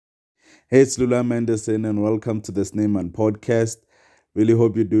Hey, it's Lula Menderson, and welcome to the Snayman podcast. Really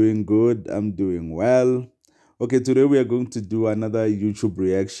hope you're doing good. I'm doing well. Okay, today we are going to do another YouTube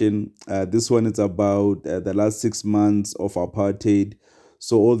reaction. This one is about the last 6 months of apartheid.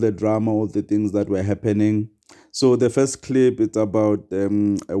 So, all the drama, all the things that were happening. So, the first clip it's about a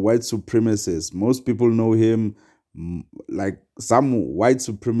white supremacist. Most people know him like some white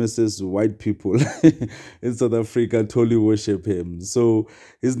supremacist white people in South Africa totally worship him. So,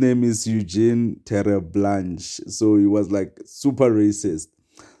 his name is Eugene Terre'Blanche. So he was like super racist.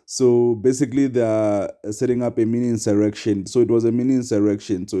 So basically, they are setting up a mini insurrection. So it was a mini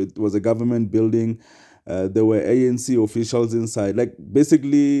insurrection. So it was a government building. There were ANC officials inside. Like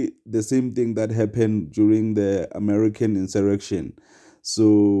basically the same thing that happened during the American insurrection.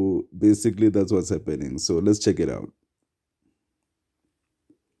 So basically, that's what's happening. So let's check it out.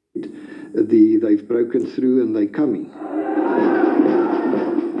 They've broken through and they're coming.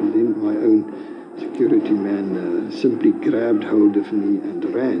 And then my own security man simply grabbed hold of me and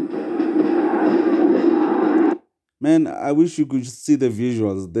ran. Man, I wish you could see the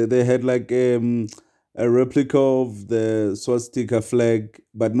visuals. They had like a replica of the swastika flag,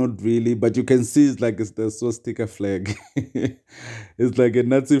 but not really. But you can see it's the swastika flag. It's like a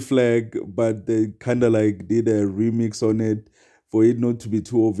Nazi flag, but they kind of like did a remix on it for it not to be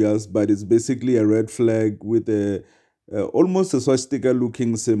too obvious. But it's basically a red flag with a almost a swastika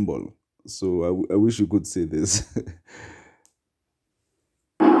looking symbol. So I wish you could see this.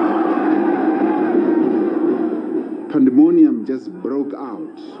 Pandemonium just broke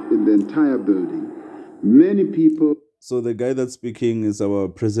out in the entire building. Many people. So the guy that's speaking is our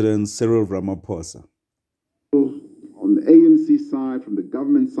president, Cyril Ramaphosa. On the ANC side, from the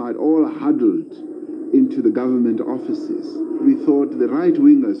government side, all huddled into the government offices. We thought the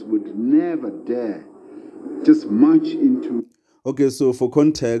right-wingers would never dare just march into... Okay, so for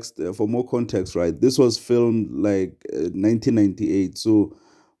context, for more context, right, this was filmed like 1998. So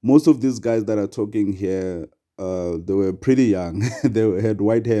most of these guys that are talking here, they were pretty young. They had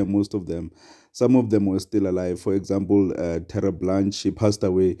white hair, most of them. Some of them were still alive. For example, Terre'Blanche, she passed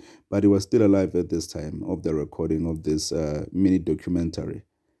away, but he was still alive at this time of the recording of this mini documentary.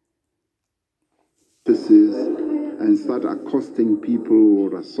 And start accosting people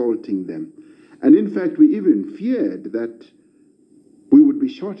or assaulting them. And in fact, we even feared that we would be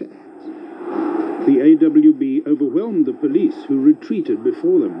shot at. The AWB overwhelmed the police, who retreated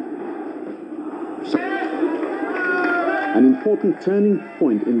before them. An important turning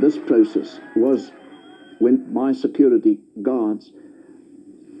point in this process was when my security guards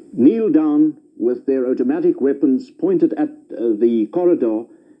kneeled down with their automatic weapons pointed at the corridor,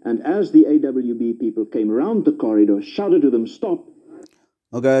 and as the AWB people came around the corridor, shouted to them, "Stop."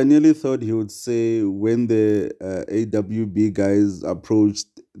 Okay, I nearly thought he would say when the AWB guys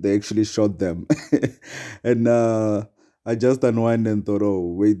approached, they actually shot them. And I just unwound and thought, oh,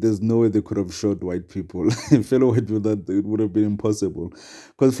 wait, there's no way they could have shot white people. Fellow white people, that it would have been impossible.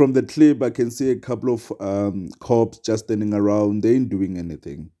 Because from the clip, I can see a couple of cops just standing around. They ain't doing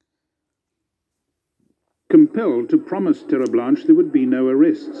anything. Compelled to promise Terre'Blanche there would be no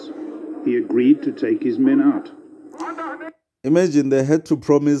arrests, he agreed to take his men out. Imagine they had to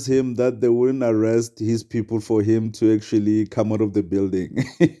promise him that they wouldn't arrest his people for him to actually come out of the building.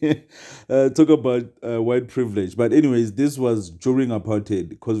 Talk about white privilege. But anyways, this was during apartheid.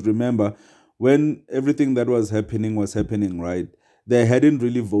 Because remember, when everything that was happening, right? They hadn't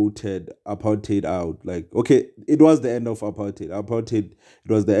really voted apartheid out. Like, okay, it was the end of apartheid. Apartheid,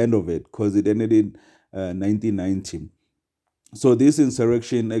 it was the end of it because it ended in 1990. So this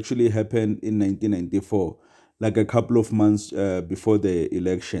insurrection actually happened in 1994. Like a couple of months before the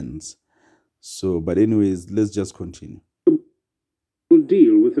elections. So, but anyways, let's just continue. Will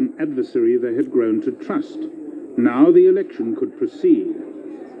deal with an adversary they had grown to trust. Now the election could proceed.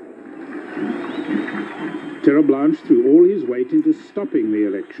 Terre'Blanche threw all his weight into stopping the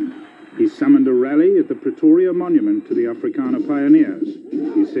election. He summoned a rally at the Pretoria Monument to the Afrikaner pioneers.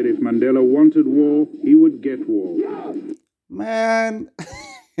 He said if Mandela wanted war, he would get war. Man...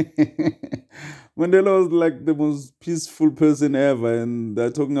 Mandela was like the most peaceful person ever, and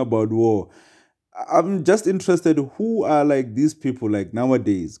they're talking about war. I'm just interested, who are like these people like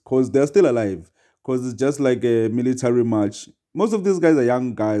nowadays? Because they're still alive. Because it's just like a military march. Most of these guys are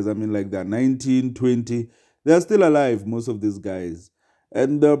young guys. I mean, like they're 19, 20. They're still alive, most of these guys.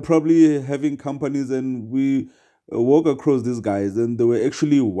 And they're probably having companies, and we walk across these guys, and they were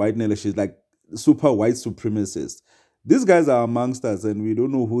actually white nationalists, like super white supremacists. These guys are amongst us, and we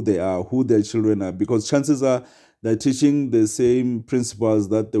don't know who they are, who their children are, because chances are they're teaching the same principles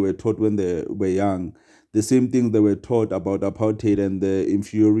that they were taught when they were young. the same thing they were taught about apartheid and the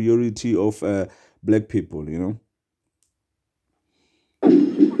inferiority of black people,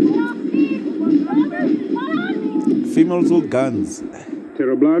 Females with guns.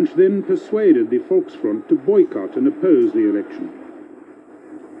 Terre'Blanche then persuaded the Volksfront to boycott and oppose the election.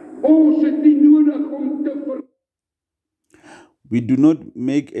 We do not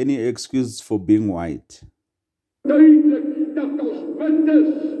make any excuse for being white.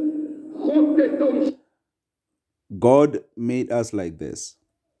 God made us like this.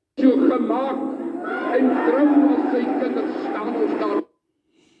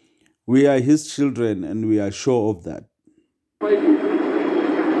 We are His children and we are sure of that.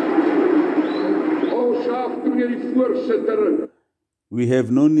 We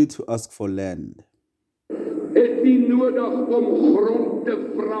have no need to ask for land.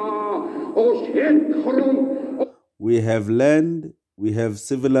 We have land, we have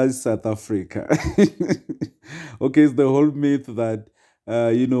civilized South Africa. Okay, it's the whole myth that,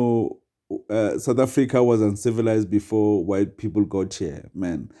 South Africa was uncivilized before white people got here.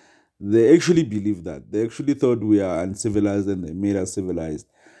 Man, they actually believe that. They actually thought we are uncivilized and they made us civilized.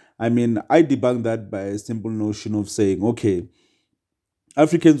 I mean, I debunk that by a simple notion of saying, okay,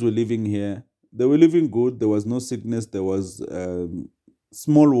 Africans were living here. They were living good. There was no sickness. There was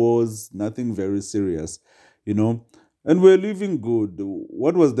small wars, nothing very serious, and we're living good.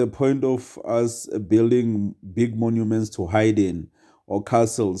 What was the point of us building big monuments to hide in, or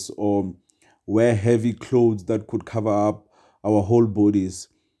castles, or wear heavy clothes that could cover up our whole bodies?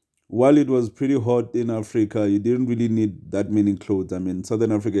 While it was pretty hot in Africa, you didn't really need that many clothes. I mean,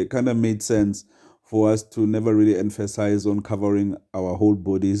 Southern Africa, it kind of made sense for us to never really emphasize on covering our whole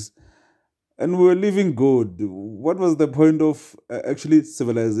bodies. And we were living good. What was the point of actually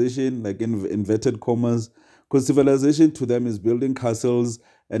civilization, like in inverted commas? Because civilization to them is building castles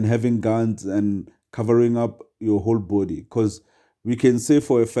and having guns and covering up your whole body. Because we can say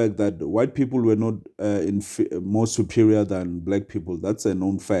for a fact that white people were not more superior than black people. That's a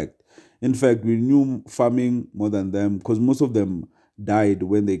known fact. In fact, we knew farming more than them because most of them died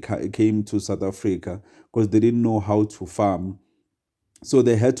when they came to South Africa because they didn't know how to farm. So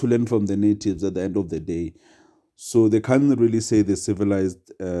they had to learn from the natives at the end of the day. So they can't really say they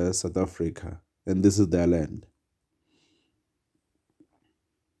civilized South Africa, and this is their land.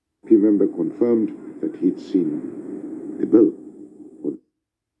 The member confirmed that he'd seen the bill for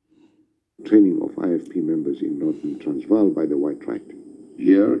training of IFP members in Northern Transvaal by the White Right.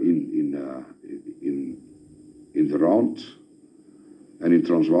 Here in the Rand and in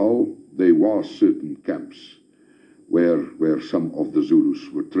Transvaal, there was certain camps where some of the Zulus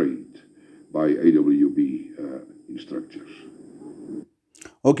were trained by AWB instructors.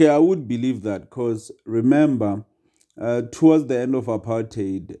 Okay, I would believe that because remember, towards the end of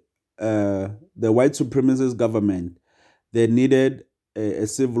apartheid, the white supremacist government, they needed a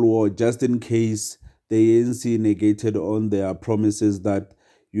civil war just in case the ANC negated on their promises that,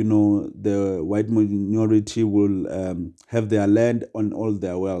 the white minority will have their land and all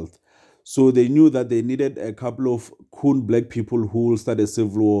their wealth. So they knew that they needed a couple of cool black people who will start a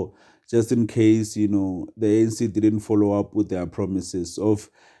civil war just in case, the ANC didn't follow up with their promises of,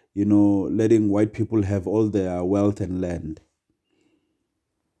 letting white people have all their wealth and land.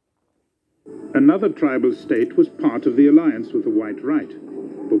 Another tribal state was part of the alliance with the White Right.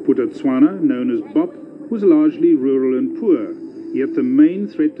 Baphuthatswana, known as Bop, was largely rural and poor, yet the main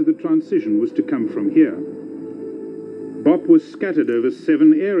threat to the transition was to come from here. Bop was scattered over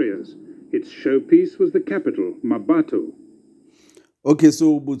 7 areas. Its showpiece was the capital, Mabato. Okay,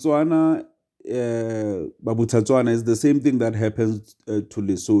 so Baphuthatswana is the same thing that happens to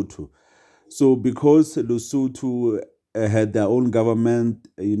Lesotho. So because Lesotho had their own government,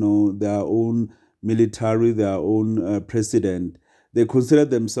 their own military, their own president, they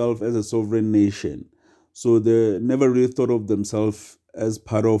considered themselves as a sovereign nation. So they never really thought of themselves as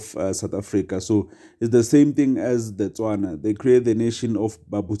part of South Africa. So it's the same thing as the Tswana. They created the nation of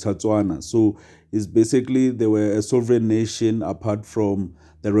Baphuthatswana. So it's basically they were a sovereign nation apart from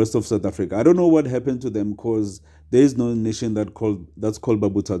the rest of South Africa. I don't know what happened to them because there is no nation that's called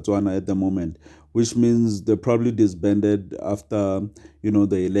Baphuthatswana at the moment, which means they probably disbanded after,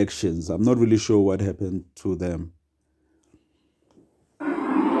 the elections. I'm not really sure what happened to them.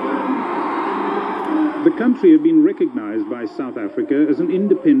 The country had been recognized by South Africa as an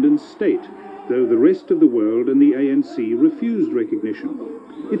independent state, though the rest of the world and the ANC refused recognition.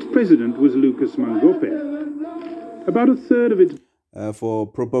 Its president was Lucas Mangope. About a third of its for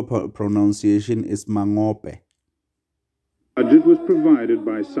proper pronunciation is Mangope. Budget was provided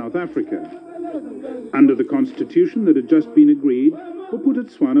by South Africa. Under the constitution that had just been agreed,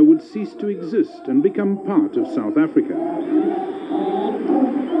 Baphuthatswana would cease to exist and become part of South Africa.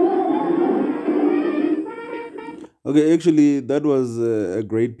 Okay, actually, that was a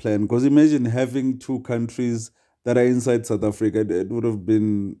great plan because imagine having two countries that are inside South Africa. It would have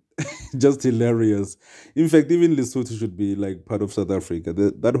been just hilarious. In fact, even Lesotho should be like part of South Africa.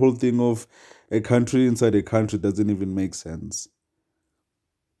 That whole thing of a country inside a country doesn't even make sense.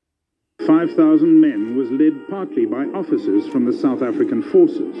 5,000 men was led partly by officers from the South African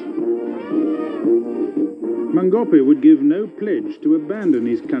forces. Mangope would give no pledge to abandon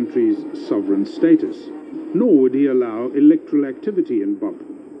his country's sovereign status, nor would he allow electoral activity in BOP.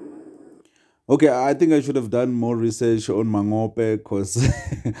 Okay, I think I should have done more research on Mangope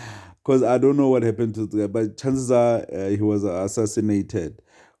because I don't know what happened to the guy, but chances are he was assassinated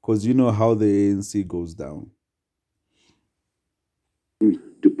because you know how the ANC goes down.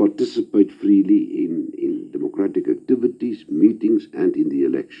 To participate freely in democratic activities, meetings, and in the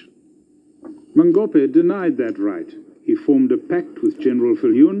election. Mangope denied that right. He formed a pact with General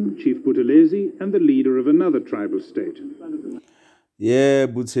Viljoen, Chief Buthelezi, and the leader of another tribal state. Yeah,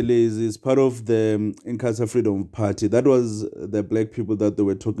 Buthelezi is part of the Inkatha Freedom Party. That was the black people that they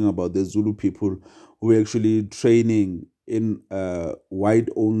were talking about, the Zulu people who were actually training in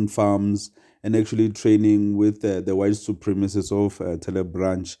white-owned farms and actually training with the white supremacists of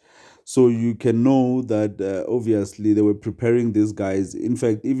Terre'Blanche. So you can know that obviously they were preparing these guys. In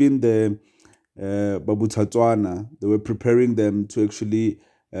fact, even the Baphuthatswana, they were preparing them to actually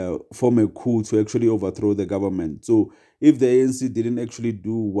form a coup to actually overthrow the government. So if the ANC didn't actually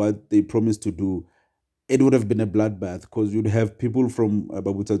do what they promised to do, it would have been a bloodbath because you'd have people from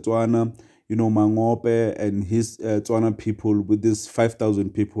Baphuthatswana, Mangope and his Tswana people with this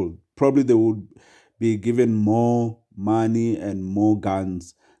 5,000 people. Probably they would be given more money and more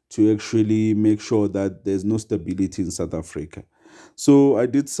guns to actually make sure that there's no stability in South Africa. So I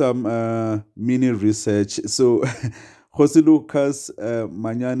did some mini research. So Jose Lucas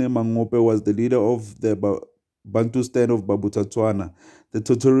Manyane Mangope was the leader of the Bantustan of Baphuthatswana,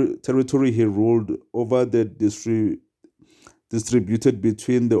 the territory he ruled over the distributed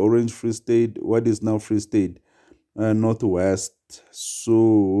between the Orange Free State, what is now Free State, Northwest.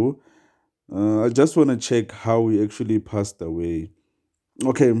 So I just want to check how he actually passed away.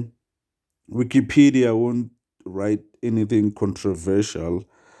 Okay, Wikipedia won't write anything controversial,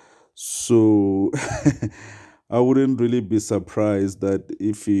 so I wouldn't really be surprised that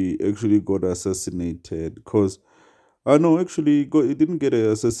if he actually got assassinated, because no, actually he didn't get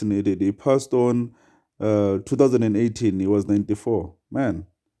assassinated. He passed on 2018. He was 94. Man,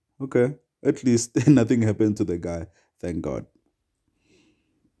 okay, at least nothing happened to the guy, thank God.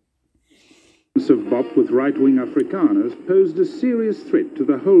 Of BOP with right-wing Afrikaners posed a serious threat to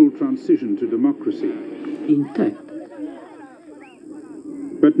the whole transition to democracy. Intact.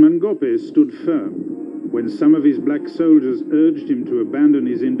 But Mangope stood firm. When some of his black soldiers urged him to abandon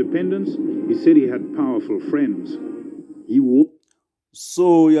his independence, he said he had powerful friends.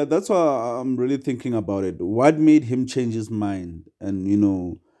 So yeah, that's why I'm really thinking about it. What made him change his mind and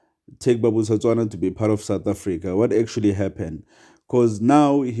take Baphuthatswana to be part of South Africa? What actually happened? Because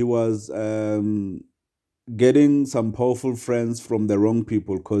now he was getting some powerful friends from the wrong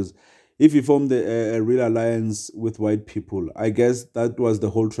people. Because if he formed a real alliance with white people, I guess that was the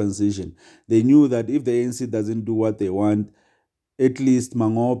whole transition. They knew that if the ANC doesn't do what they want, at least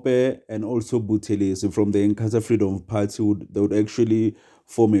Mangope and also Buthelezi from the Inkatha Freedom Party would actually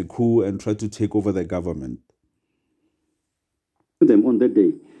form a coup and try to take over the government. Them on that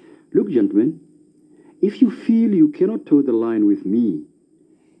day, look, gentlemen, if you feel you cannot toe the line with me,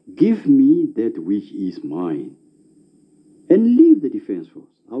 give me that which is mine and leave the defense force.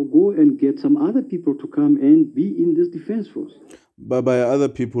 I'll go and get some other people to come and be in this defense force. But by other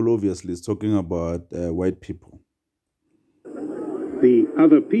people, obviously, it's talking about white people. The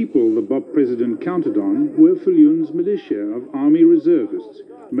other people the BOP president counted on were Viljoen's militia of army reservists,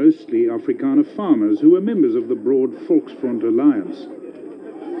 mostly Afrikaner farmers who were members of the broad Volksfront alliance.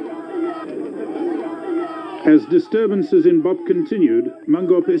 As disturbances in BOP continued,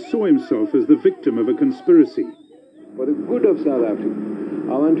 Mangope saw himself as the victim of a conspiracy. For the good of South Africa,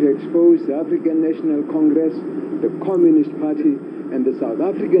 I want to expose the African National Congress, the Communist Party, and the South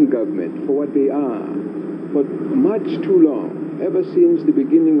African government for what they are. For much too long, ever since the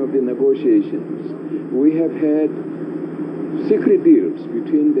beginning of the negotiations, we have had secret deals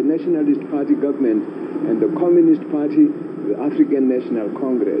between the Nationalist Party government and the Communist Party, the African National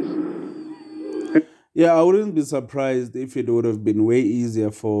Congress. Yeah, I wouldn't be surprised if it would have been way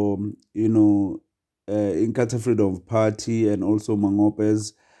easier for, Inkatha Freedom Party and also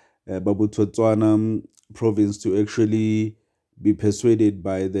Mangope's Baphuthatswana province to actually be persuaded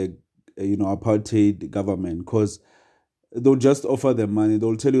by the apartheid government, because they'll just offer them money.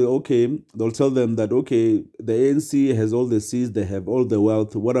 They'll tell you, okay, they'll tell them that, okay, the ANC has all the seats, they have all the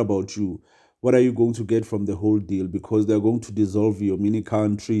wealth. What about you? What are you going to get from the whole deal? Because they're going to dissolve your mini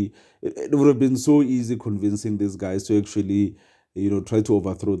country. It would have been so easy convincing these guys to actually, try to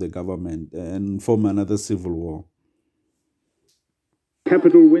overthrow the government and form another civil war.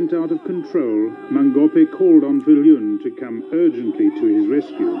 Capital went out of control. Mangope called on Viljoen to come urgently to his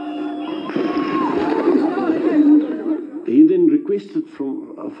rescue. He then requested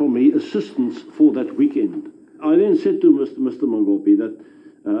from me assistance for that weekend. I then said to Mr. Mangope that...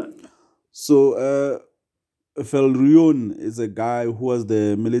 Viljoen is a guy who was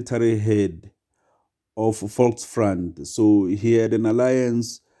the military head of Volksfront. So he had an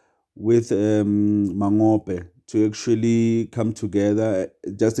alliance with Mangope to actually come together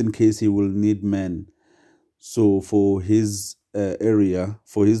just in case he will need men. So for his area,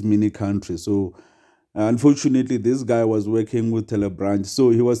 for his mini country. So unfortunately, this guy was working with Terre'Blanche. So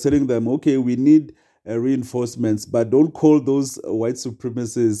he was telling them, okay, we need reinforcements, but don't call those white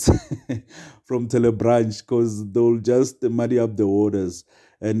supremacists from Terre'Blanche, because they'll just muddy up the waters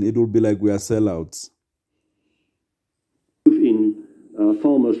and it will be like we are sellouts. In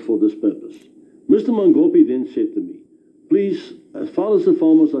farmers for this purpose. Mr. Mangope then said to me, please, as far as the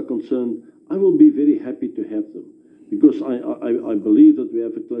farmers are concerned, I will be very happy to have them, because I believe that we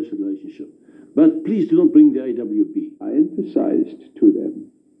have a close relationship. But please do not bring the AWB. I emphasized to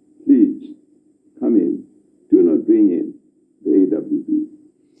them, please, come in. Do not bring in the AWB.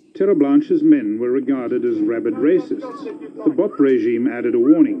 Terre'Blanche's men were regarded as rabid racists. The Bop regime added a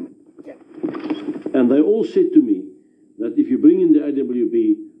warning. And they all said to me that if you bring in the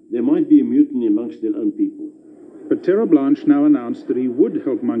AWB, there might be a mutiny amongst their own people. But Terre'Blanche now announced that he would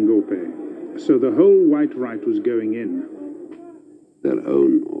help Mangope, so the whole white right was going in. Their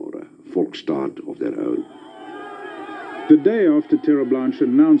own, or a Volksstaat of their own. The day after Terre'Blanche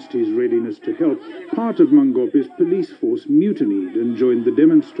announced his readiness to help, part of Mangope's police force mutinied and joined the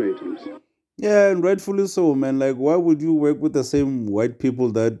demonstrators. Yeah, and rightfully so, man. Like, why would you work with the same white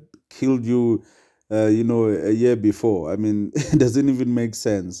people that killed you, a year before? I mean, it doesn't even make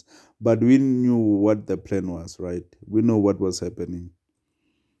sense. But we knew what the plan was, right? We know what was happening.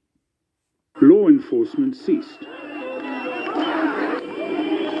 Law enforcement ceased.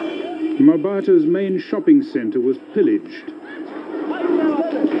 Mabata's main shopping center was pillaged.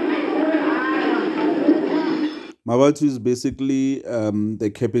 Mabata is basically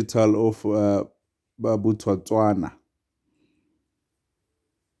the capital of Baphuthatswana.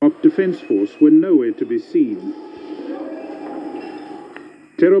 Defense force were nowhere to be seen.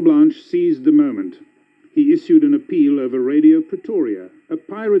 Terre'Blanche seized the moment. He issued an appeal over Radio Pretoria, a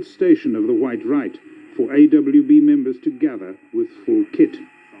pirate station of the white right, for AWB members to gather with full kit.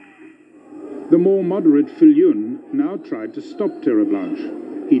 The more moderate Viljoen now tried to stop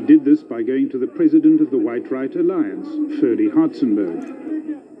Terre'Blanche. He did this by going to the president of the White Right Alliance, Ferdy Hartzenberg.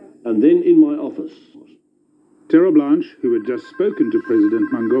 And then in my office. Terre'Blanche, who had just spoken to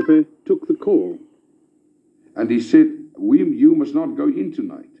President Mangope, took the call. And he said, you must not go in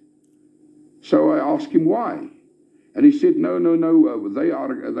tonight. So I asked him why. And he said, no, they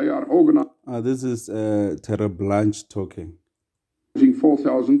are organizing. This is Terre'Blanche talking.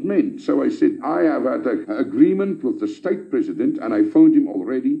 4,000 men. So I said, I have had an agreement with the state president, and I phoned him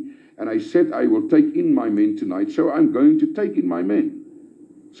already, and I said I will take in my men tonight, so I'm going to take in my men.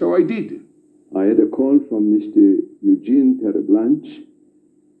 So I did. I had a call from Mr. Eugene Terre'Blanche,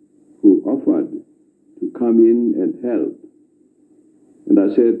 who offered to come in and help. And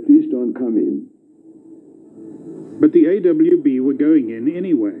I said, please don't come in. But the AWB were going in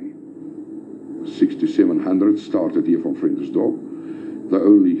anyway. 6,700 started here from Frientersdorp. The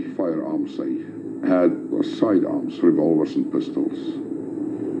only firearms they had was sidearms, revolvers and pistols.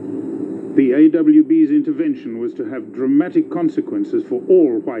 The AWB's intervention was to have dramatic consequences for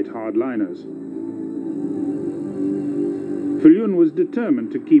all white hardliners. Viljoen was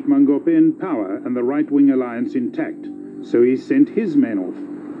determined to keep Mangope in power and the right-wing alliance intact, so he sent his men off.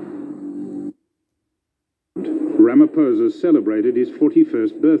 Ramaphosa celebrated his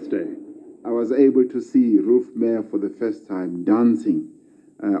 41st birthday. I was able to see Ruth Mayer for the first time dancing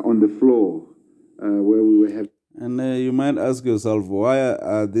on the floor where we were having. And you might ask yourself, why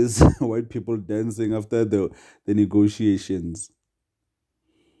are these white people dancing after the negotiations?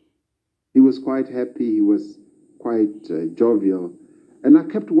 He was quite happy. He was quite jovial. And I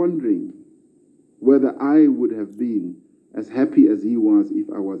kept wondering whether I would have been as happy as he was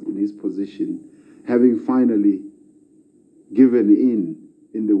if I was in his position, having finally given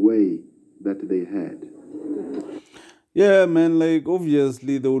in the way that they had. Yeah, man, like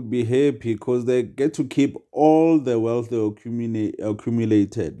obviously they would be happy because they get to keep all the wealth they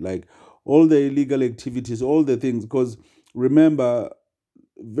accumulated, like all the illegal activities, all the things. Because remember,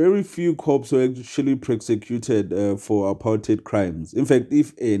 very few cops were actually prosecuted for apartheid crimes. In fact,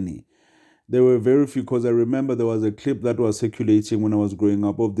 if any, there were very few. Because I remember there was a clip that was circulating when I was growing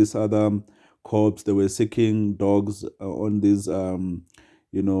up of these other cops. They were seeking dogs on these,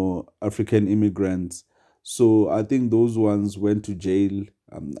 African immigrants. So I think those ones went to jail.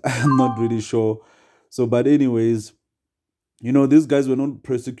 I'm not really sure. So, but anyways, these guys were not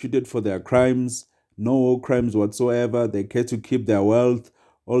prosecuted for their crimes, no war crimes whatsoever. They get to keep their wealth,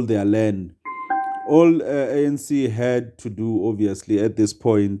 all their land. All ANC had to do, obviously, at this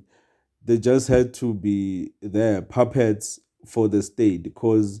point, they just had to be there, puppets for the state,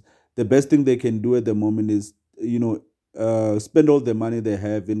 because the best thing they can do at the moment is, spend all the money they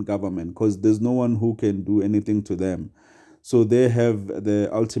have in government, because there's no one who can do anything to them. So they have the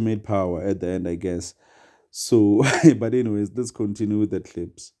ultimate power at the end, I guess. So, but anyways, let's continue with the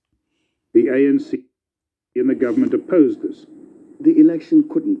clips. The ANC and the government opposed this. The election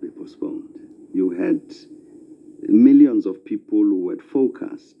couldn't be postponed. You had millions of people who had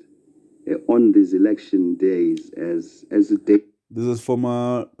focused on these election days as a day. This is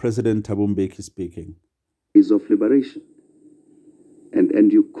former President Thabo Mbeki speaking. Days of liberation.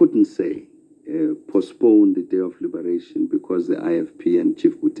 And you couldn't say postpone the day of liberation because the IFP and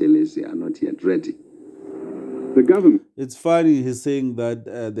Chief Buthelezi are not yet ready. The government. It's funny he's saying that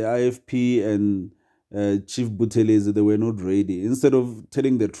the IFP and Chief Buthelezi, they were not ready, instead of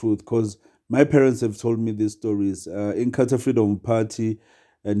telling the truth, because my parents have told me these stories. Inkatha Freedom Party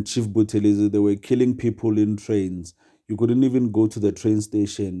and Chief Buthelezi, they were killing people in trains. You couldn't even go to the train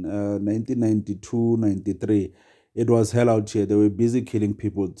station. 1992, 93, it was hell out here. They were busy killing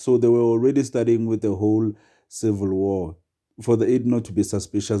people. So they were already studying with the whole civil war, for it not to be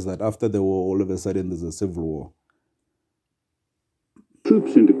suspicious that after the war, all of a sudden there's a civil war.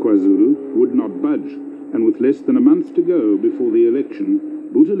 Troops into KwaZulu would not budge, and with less than a month to go before the election,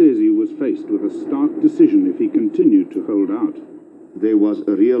 Buthelezi was faced with a stark decision if he continued to hold out. There was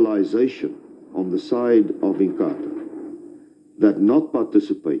a realization on the side of Inkatha that not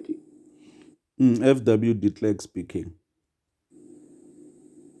participating. F.W. de Klerk speaking.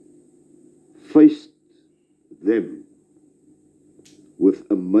 Faced them with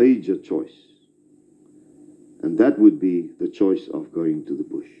a major choice. And that would be the choice of going to the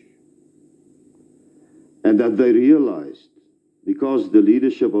bush. And that they realized, because the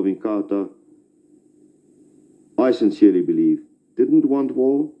leadership of Inkatha, I sincerely believe, didn't want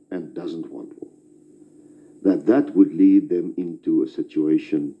war and doesn't want war, that would lead them into a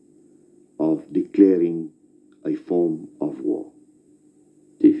situation of declaring a form of war.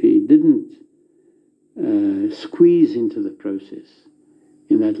 If he didn't squeeze into the process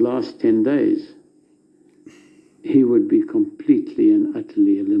in that last 10 days, he would be completely and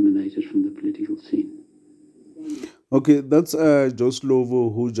utterly eliminated from the political scene. Okay, that's Joe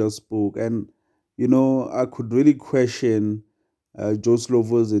Slovo who just spoke. And, I could really question Joe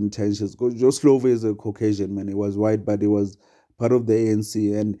Slovo's intentions. Because Joe Slovo is a Caucasian man. He was white, but he was part of the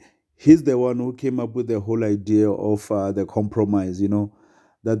ANC. And he's the one who came up with the whole idea of the compromise,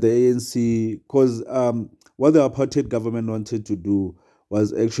 that the ANC, because what the apartheid government wanted to do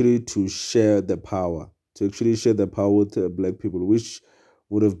was actually to share the power, with black people, which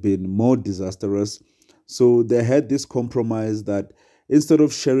would have been more disastrous. So they had this compromise that instead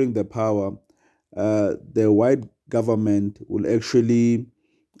of sharing the power, the white government will actually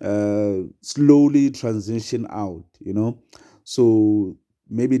slowly transition out, So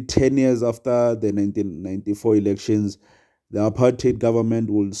maybe 10 years after the 1994 elections, the apartheid government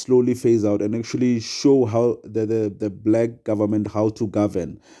will slowly phase out and actually show how the black government how to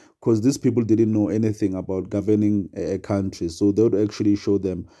govern, because these people didn't know anything about governing a country. So they would actually show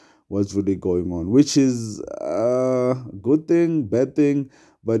them what's really going on, which is a good thing, bad thing.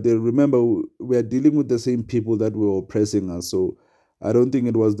 But remember, we are dealing with the same people that were oppressing us. So I don't think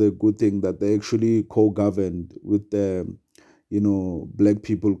it was the good thing that they actually co-governed with the, black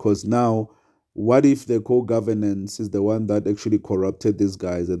people. Because now, what if the co-governance is the one that actually corrupted these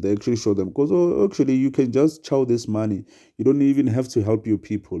guys, and they actually show them, because actually you can just chow this money. You don't even have to help your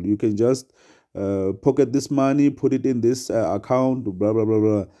people. You can just pocket this money, put it in this account, blah, blah, blah,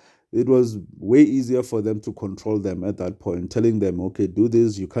 blah. It was way easier for them to control them at that point, telling them, okay, do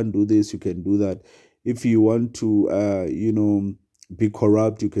this, you can't do this, you can do that. If you want to, be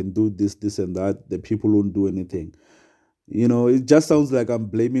corrupt, you can do this, this, and that. The people won't do anything. It just sounds like I'm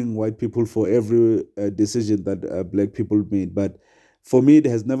blaming white people for every decision that black people made. But for me, it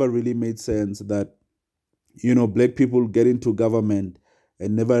has never really made sense that black people get into government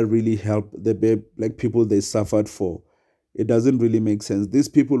and never really help the black people they suffered for. It doesn't really make sense. These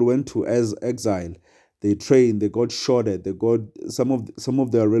people went to exile. They trained. They got shot at. They got some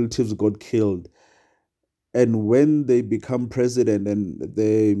of their relatives got killed. And when they become president and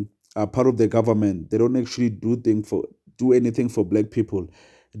they are part of the government, they don't actually do anything for black people.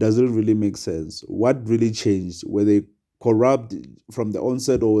 It doesn't really make sense. What really changed? Were they corrupt from the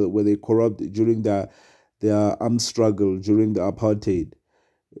onset, or were they corrupt during their armed struggle during the apartheid?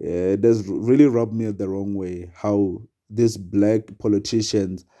 It does really rub me the wrong way how these black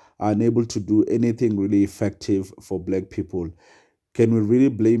politicians are unable to do anything really effective for black people. Can we really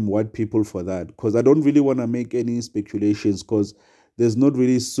blame white people for that? Because I don't really want to make any speculations, because there's not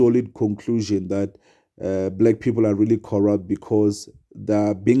really solid conclusion that black people are really corrupt because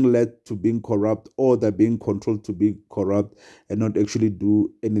they're being led to being corrupt, or they're being controlled to be corrupt and not actually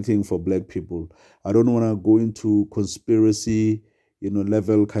do anything for black people. I don't want to go into conspiracy,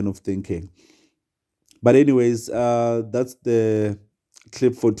 level kind of thinking. But anyways, that's the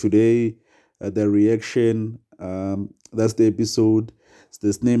clip for today, the reaction. That's the episode. It's the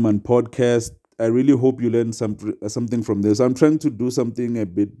Snakeman podcast. I really hope you learned something from this. I'm trying to do something a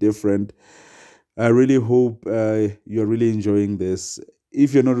bit different. I really hope you're really enjoying this.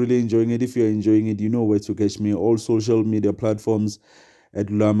 If you're not really enjoying it, if you're enjoying it, you know where to catch me. All social media platforms at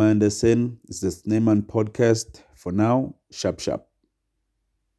Lama Anderson. It's the Snakeman podcast. For now, sharp.